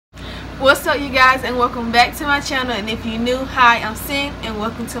What's up, you guys, and welcome back to my channel. And if you're new, hi, I'm Sin, and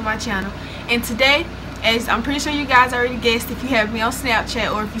welcome to my channel. And today, as I'm pretty sure you guys already guessed if you have me on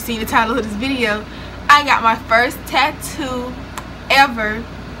Snapchat or if you've seen the title of this video, I got my first tattoo ever.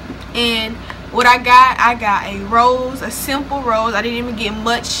 And what I got a rose, a simple rose. I didn't even get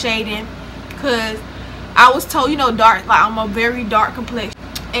much shading because I was told, you know, dark, like I'm a very dark complexion,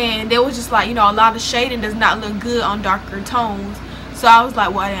 and they was just like, you know, a lot of shading does not look good on darker tones. So I was like,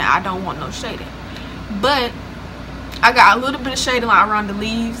 well, I don't want no shading. But I got a little bit of shading like around the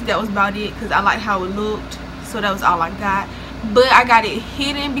leaves. That was about it because I liked how it looked. So that was all I got. But I got it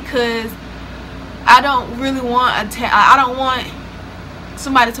hidden because I don't really want I don't want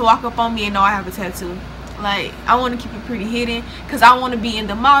somebody to walk up on me and know I have a tattoo. Like, I want to keep it pretty hidden because I want to be in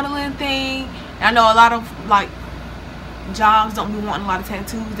the modeling thing. And I know a lot of like jobs don't be wanting a lot of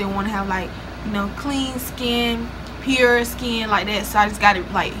tattoos. They want to have like, you know, clean skin, pure skin like that. So I just got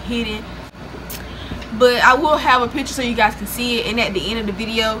it like hidden. But I will have a picture so you guys can see it. And at the end of the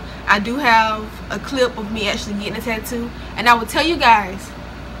video, I do have a clip of me actually getting a tattoo. And I will tell you guys,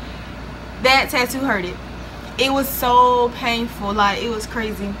 that tattoo hurted. It was so painful. Like, it was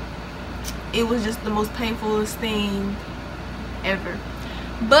crazy. It was just the most painfulest thing ever.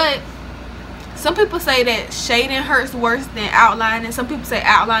 But some people say that shading hurts worse than outlining. Some people say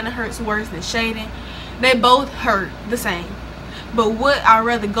outlining hurts worse than shading. They both hurt the same. But what I'd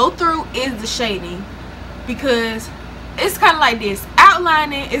rather go through is the shading, because it's kind of like this.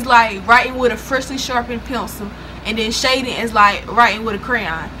 Outlining is like writing with a freshly sharpened pencil, and then shading is like writing with a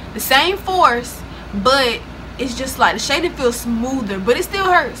crayon. The same force, but it's just like the shading feels smoother, but it still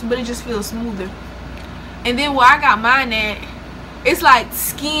hurts, but it just feels smoother. And then where I got mine at, it's like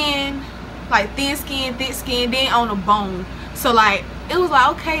skin, like thin skin, thick skin, then on a bone. So like, it was like,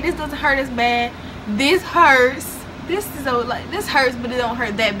 okay, this doesn't hurt as bad. This hurts. This is so, like, this hurts, but it don't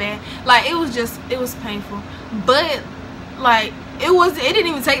hurt that bad. Like, it was painful. But like, it didn't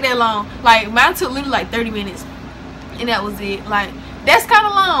even take that long. Like, mine took literally like 30 minutes, and that was it. Like, that's kind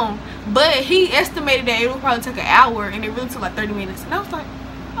of long. But he estimated that it would probably take an hour, and it really took like 30 minutes. And I was like,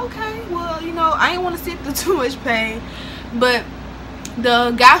 okay, well, you know, I didn't want to sit through too much pain. But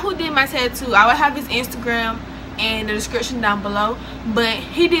the guy who did my tattoo, I will have his Instagram in the description down below. But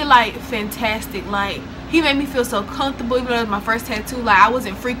he did like fantastic. Like, he made me feel so comfortable, even though it was my first tattoo. Like, I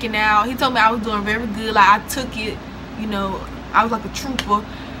wasn't freaking out. He told me I was doing very good. Like, I took it, you know, I was like a trooper.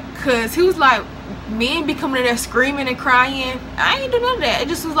 Cause he was like, men be coming in there screaming and crying. I ain't do none of that. It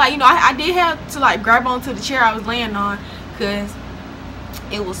just was like, you know, I did have to like grab onto the chair I was laying on, cause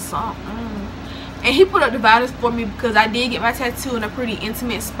it was soft. And he put up dividers for me because I did get my tattoo in a pretty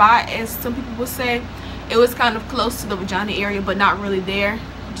intimate spot, as some people would say. It was kind of close to the vagina area, but not really there,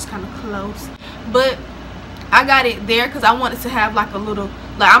 just kind of close. But I got it there because I wanted to have like a little,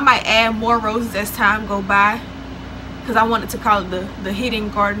 like, I might add more roses as time go by, because I wanted to call it the hidden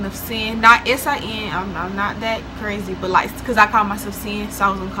garden of sin. Not S-I-N, I'm not that crazy, but like, because I call myself Sin, so I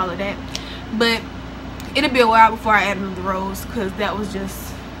was gonna call it that. But it'll be a while before I add another rose, because that was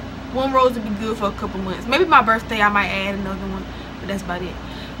just one rose would be good for a couple months. Maybe my birthday I might add another one, but that's about it.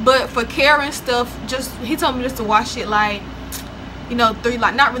 But for care and stuff, just, he told me just to wash it like, you know,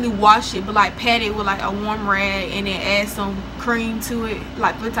 like, not really wash it, but like pat it with like a warm rag, and then add some cream to it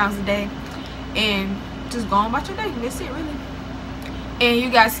like 3 times a day, and just go on about your day. That's it, really. And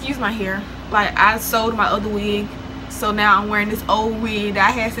you guys, excuse my hair. Like, I sold my other wig, so now I'm wearing this old wig that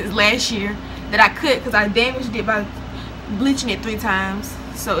I had since last year that I cut because I damaged it by bleaching it 3 times.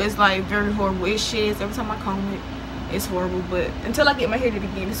 So it's like very horrible. It sheds every time I comb it. It's horrible. But until I get my hair did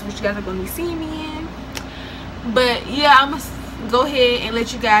again, this is what you guys are going to be seeing me in. But yeah, I'm going to go ahead and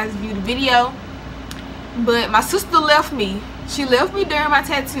let you guys view the video. But my sister left me. She left me during my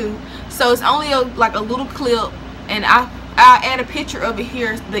tattoo. So it's only like a little clip. And I'll add a picture of it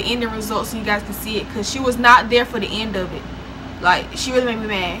here, the ending result, so you guys can see it. Because she was not there for the end of it. Like, she really made me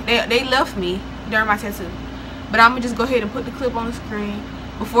mad. They left me during my tattoo. But I'm going to just go ahead and put the clip on the screen.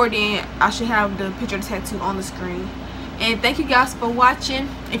 Before then, I should have the picture of the tattoo on the screen. And thank you guys for watching.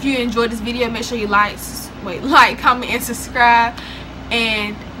 If you enjoyed this video, make sure you like, comment, and subscribe.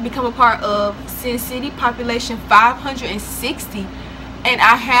 And become a part of Sin City population 560. And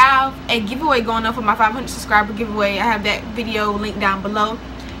I have a giveaway going on for my 500 subscriber giveaway. I have that video linked down below,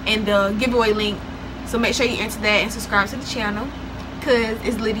 and the giveaway link. So make sure you enter that and subscribe to the channel, because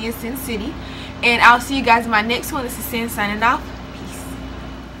it's Liddy in Sin City. And I'll see you guys in my next one. This is Sin signing off. Peace.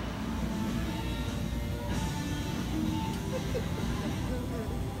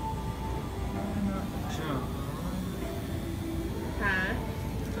 Huh?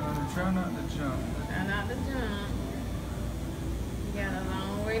 Try not to jump. Try not to jump. You got a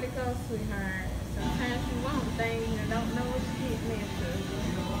long way to go. go, sweetheart. Sometimes you want things and don't know what you're getting into.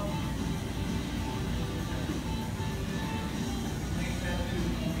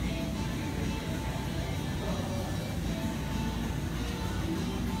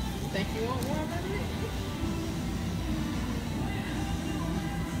 Think you want more of it?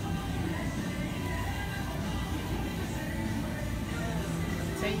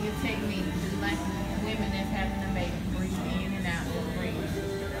 Take your technique, just like women that's having a baby, breathe in and out, just breathe.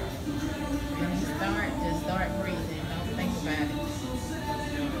 When you start, just start breathing. Don't think about it.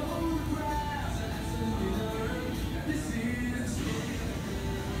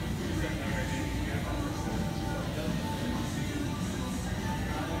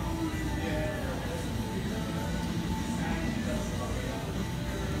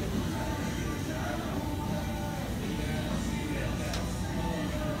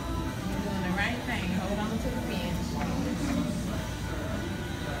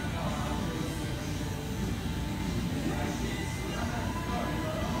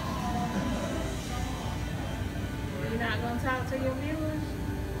 Not gonna talk to your viewers?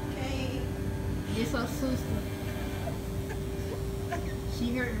 Okay. You're so sister. She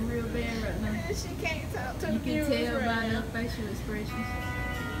hurting real bad right now. She can't talk to the viewers. You can tell by her facial expressions.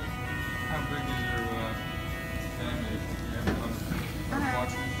 How big is your family? You have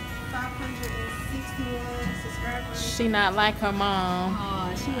watching? 561 subscribers. She not like her mom.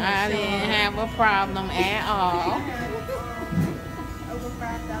 I didn't have a problem at all. Over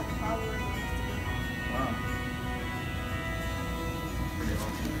 5,000 followers. Wow.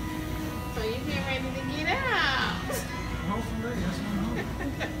 So you getting ready to get out? Hopefully, yes, I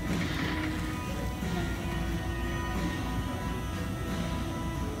hope.